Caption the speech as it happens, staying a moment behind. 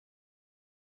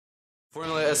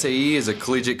Formula SAE is a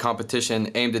collegiate competition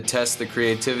aimed to test the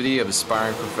creativity of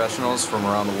aspiring professionals from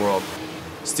around the world.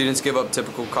 Students give up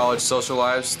typical college social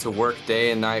lives to work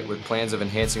day and night with plans of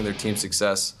enhancing their team's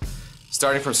success.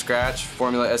 Starting from scratch,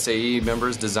 Formula SAE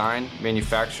members design,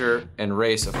 manufacture, and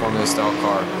race a Formula-style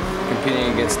car,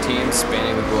 competing against teams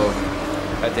spanning the globe.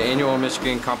 At the annual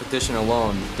Michigan competition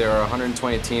alone, there are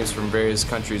 120 teams from various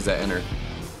countries that enter.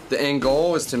 The end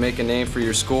goal is to make a name for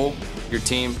your school, your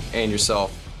team, and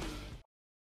yourself.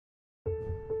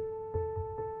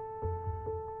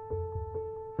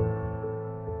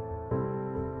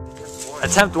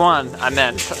 Attempt one, I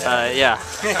meant, yeah.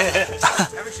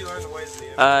 Haven't you learned the ways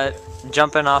of the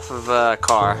Jumping off of a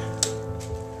car.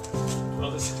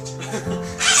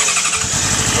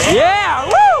 Yeah!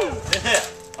 Woo!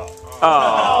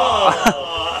 Oh.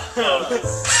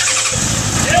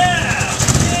 Yeah!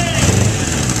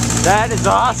 That is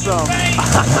awesome.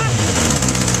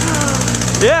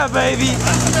 Yeah, baby.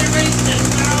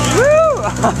 Woo!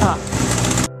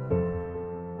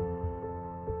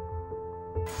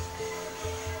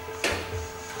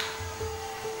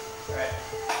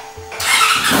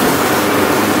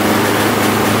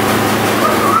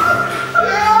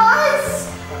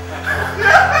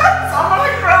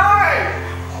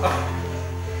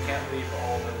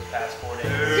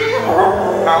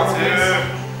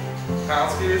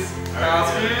 Poundskies.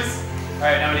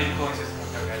 Alright, now we need the cooling system.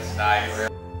 Okay, nice.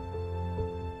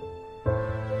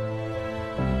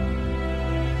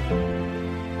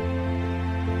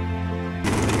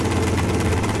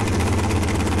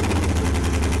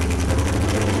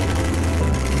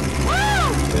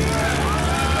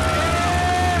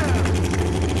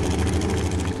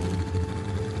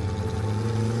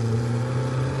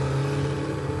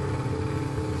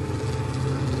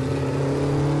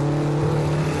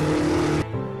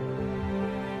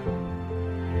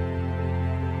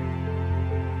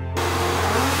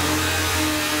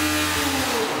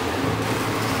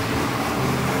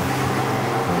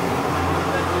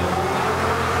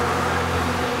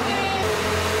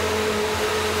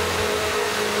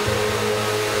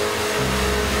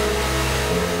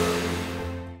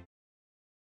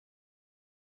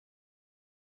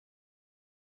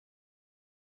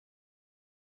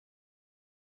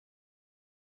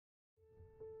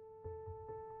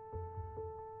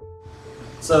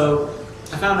 So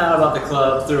I found out about the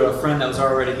club through a friend that was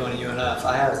already going to UNF.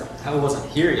 I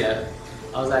wasn't here yet.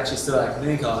 I was actually still at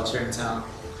community college here in town.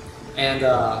 And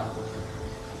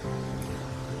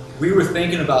we were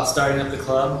thinking about starting up the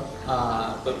club,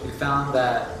 but we found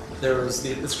that there was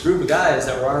this group of guys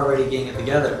that were already getting it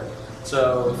together.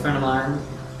 So a friend of mine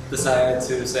decided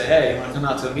to say, hey, you want to come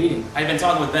out to a meeting? I'd been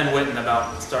talking with Ben Witten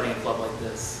about starting a club like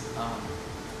this.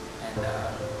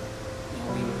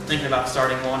 We were thinking about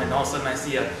starting one, and all of a sudden I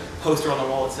see a poster on the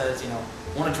wall that says,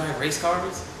 want to drive race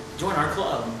cars? Join our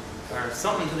club, or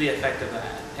something to the effect of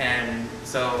that. And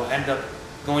so I ended up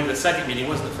going to the second meeting. It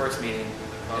wasn't the first meeting.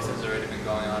 The club has already been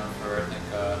going on for, I think,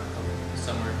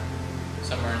 summer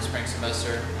and spring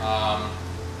semester. I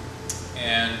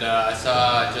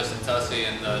saw Justin Tussey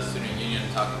in the student union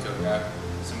talking to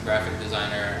some graphic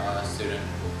designer student,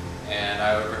 and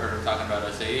I overheard him talking about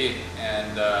SAE,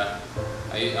 and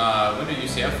I went to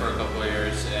UCF for a couple of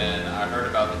years, and I heard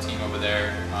about the team over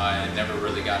there and never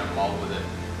really got involved with it.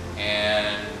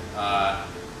 And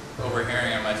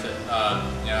overhearing him, I said, I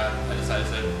decided,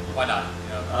 why not?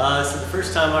 So the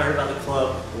first time I heard about the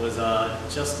club was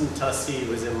Justin Tussey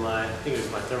was in I think it was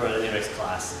my thermodynamics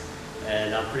class,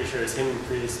 and I'm pretty sure it was him and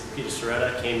Peter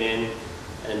Soretta came in,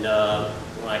 and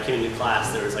when I came into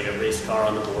class there was like a race car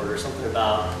on the board or something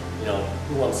about,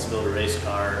 who wants to build a race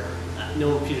car.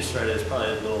 Knowing Peter Soretta is probably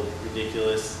a little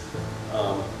ridiculous,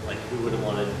 like who wouldn't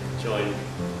want to join a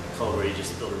club where you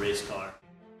just build a race car.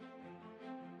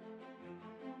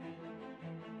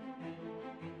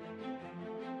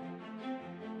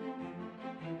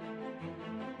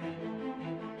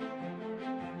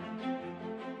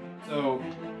 So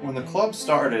when the club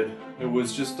started, it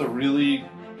was just a really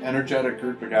energetic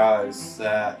group of guys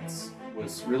that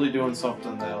was really doing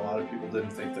something that a lot of people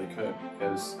didn't think they could,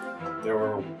 because they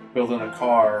were building a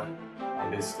car on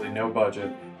basically no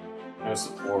budget, no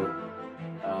support.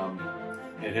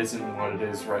 It isn't what it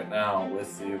is right now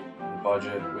with the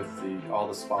budget, with all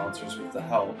the sponsors, with the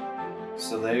help.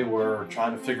 So they were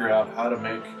trying to figure out how to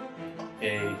make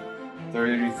a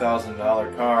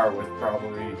 $30,000 car with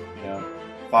probably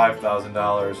 $5,000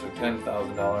 or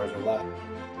 $10,000 or less.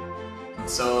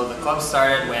 So the club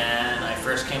started when I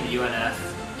first came to UNF,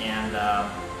 and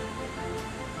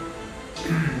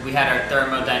we had our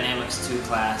thermodynamics 2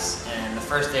 class, and the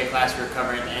first day of class we were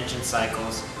covering the engine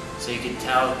cycles. so you could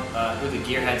tell who the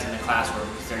gearheads in the class were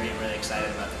because they're getting really excited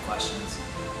about the questions.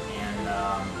 And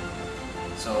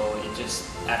so it just,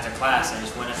 after class, I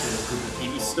just went up to this group of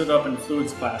people. He stood up in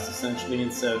fluids class essentially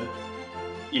and said,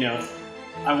 you know,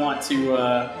 I want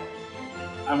to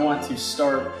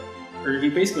start, or he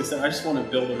basically said, I just want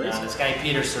to build a race car. This guy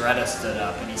Peter Soretta stood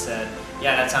up and he said,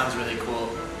 yeah, that sounds really cool.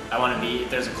 I want to be, if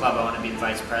there's a club, I want to be the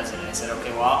vice president. I said,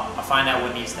 okay, well, I'll find out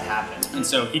what needs to happen. And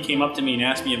so he came up to me and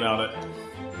asked me about it.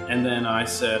 And then I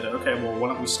said, okay, well, why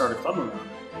don't we start a club around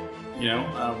it? You know,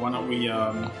 why don't we, you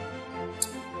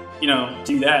know,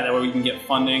 do that? That way we can get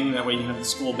funding. That way you can have the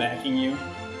school backing you.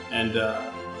 And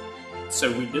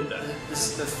so we did that.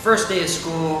 This is the first day of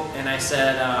school, and I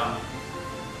said,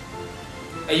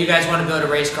 hey, you guys want to build a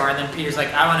race car? And then Peter's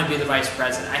like, I want to be the vice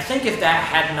president. I think if that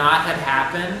had not had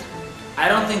happened, I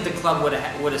don't think the club would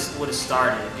have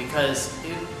started, because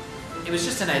it was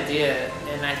just an idea.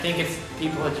 And I think if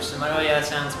people had just been like, oh yeah, that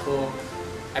sounds cool,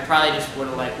 I probably just would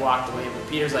have like walked away. But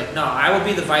Peter's like, no, I will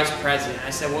be the vice president. I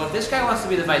said, well, if this guy wants to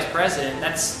be the vice president,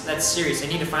 that's serious. I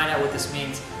need to find out what this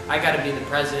means. I got to be the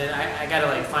president. I got to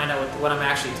like find out what I'm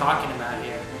actually talking about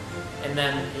here. And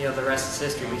then, you know, the rest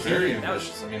is history. Very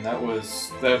ambitious. I mean,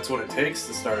 that's what it takes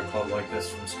to start a club like this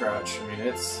from scratch. I mean,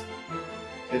 it's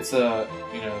a,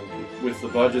 you know, with the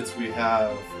budgets we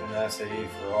have in SAE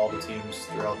for all the teams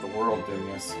throughout the world doing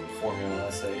this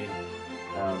Formula SAE,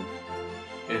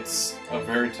 it's a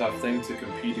very tough thing to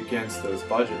compete against those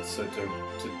budgets. So to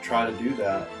try to do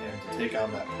that and to take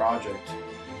on that project,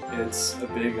 it's a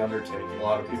big undertaking. A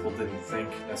lot of people didn't think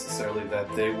necessarily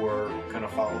that they were going to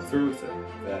follow through with it,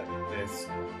 that they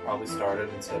probably started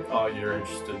and said, oh, you're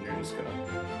interested, you're just going to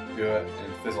do it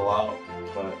and fizzle out,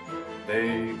 but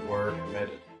they were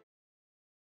committed.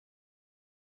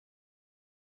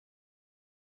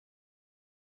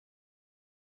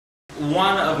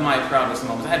 One of my proudest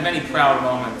moments, I had many proud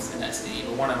moments in SE,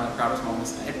 but one of my proudest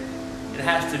moments, it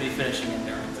has to be finishing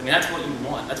endurance. I mean, that's what you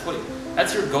want. That's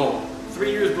your goal. 3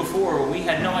 years before, we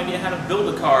had no idea how to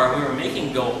build a car. We were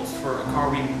making goals for a car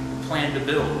we planned to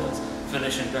build was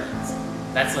finish endurance.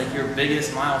 That's like your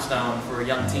biggest milestone for a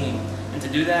young team. And to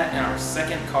do that in our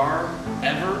second car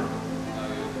ever.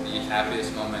 The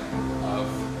happiest moment of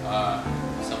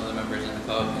some of the members in the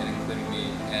club, and including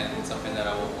me, and something that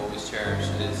I will always cherish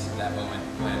is that moment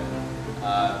when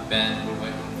Ben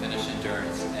went and finished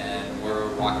endurance and we're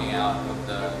walking out of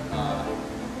the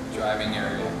driving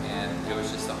area, and it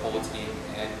was just the whole team,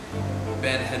 and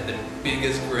Ben had the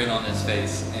biggest grin on his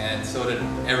face, and so did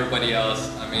everybody else.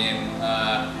 I mean,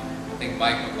 I think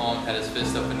Mike McCollum had his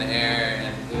fist up in the air,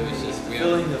 and it was just the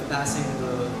feeling of passing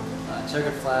the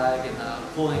checkered flag and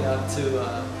pulling up to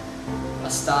a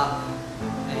stop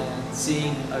and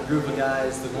seeing a group of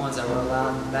guys, the ones that were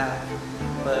allowed back,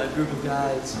 but a group of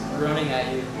guys running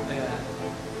at you,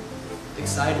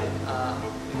 excited,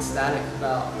 ecstatic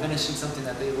about finishing something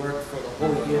that they worked for the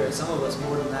whole year. Some of us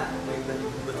more than that. We've been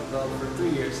with the club for 3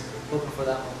 years, hoping for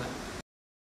that moment.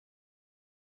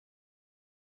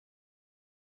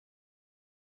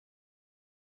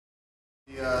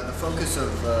 The focus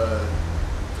of the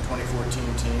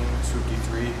 2014 team, Swoopy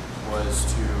 3, was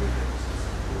to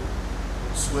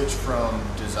switch from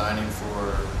designing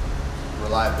for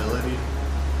reliability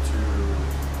to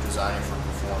designing for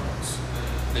performance.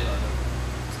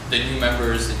 The new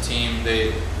members, the team,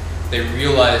 they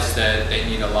realize that they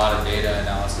need a lot of data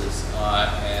analysis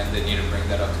and they need to bring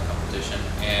that up to competition.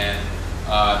 And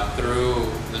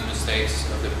through the mistakes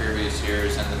of the previous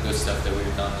years and the good stuff that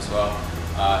we've done as well,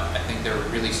 I think they're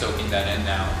really soaking that in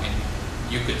now. And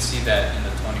you could see that in the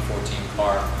 2014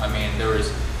 car. I mean, there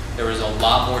was a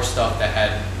lot more stuff that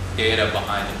had data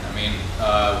behind it. I mean,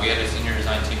 we had a senior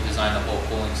design team design the whole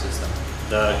cooling system.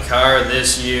 The car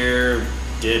this year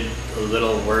did a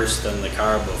little worse than the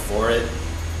car before it,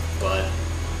 but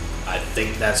I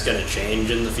think that's going to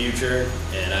change in the future,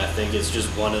 and I think it's just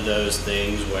one of those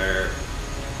things where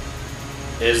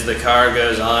as the car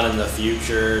goes on in the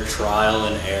future, trial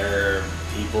and error,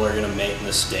 people are going to make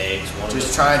mistakes.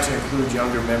 Just trying to include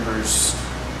younger members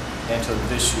into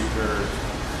this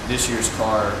year's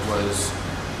car was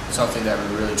something that we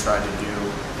really tried to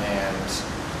do, and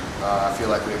I feel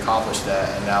like we accomplished that,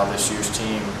 and now this year's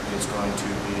team is going to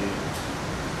be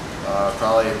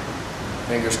probably,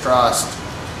 fingers crossed,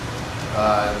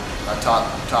 a top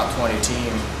 20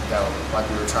 team that like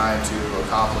we were trying to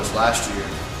accomplish last year.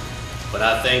 But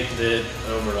I think that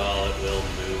overall it will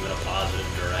move in a positive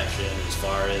direction. As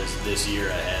far as this year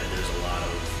ahead, there's a lot of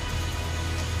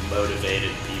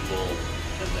motivated people,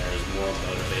 and there's more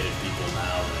motivated people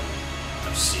now than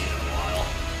I've seen in a while.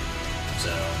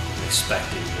 So I'm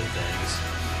expecting good things.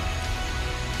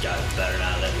 Guys better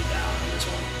not let me down on this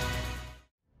one.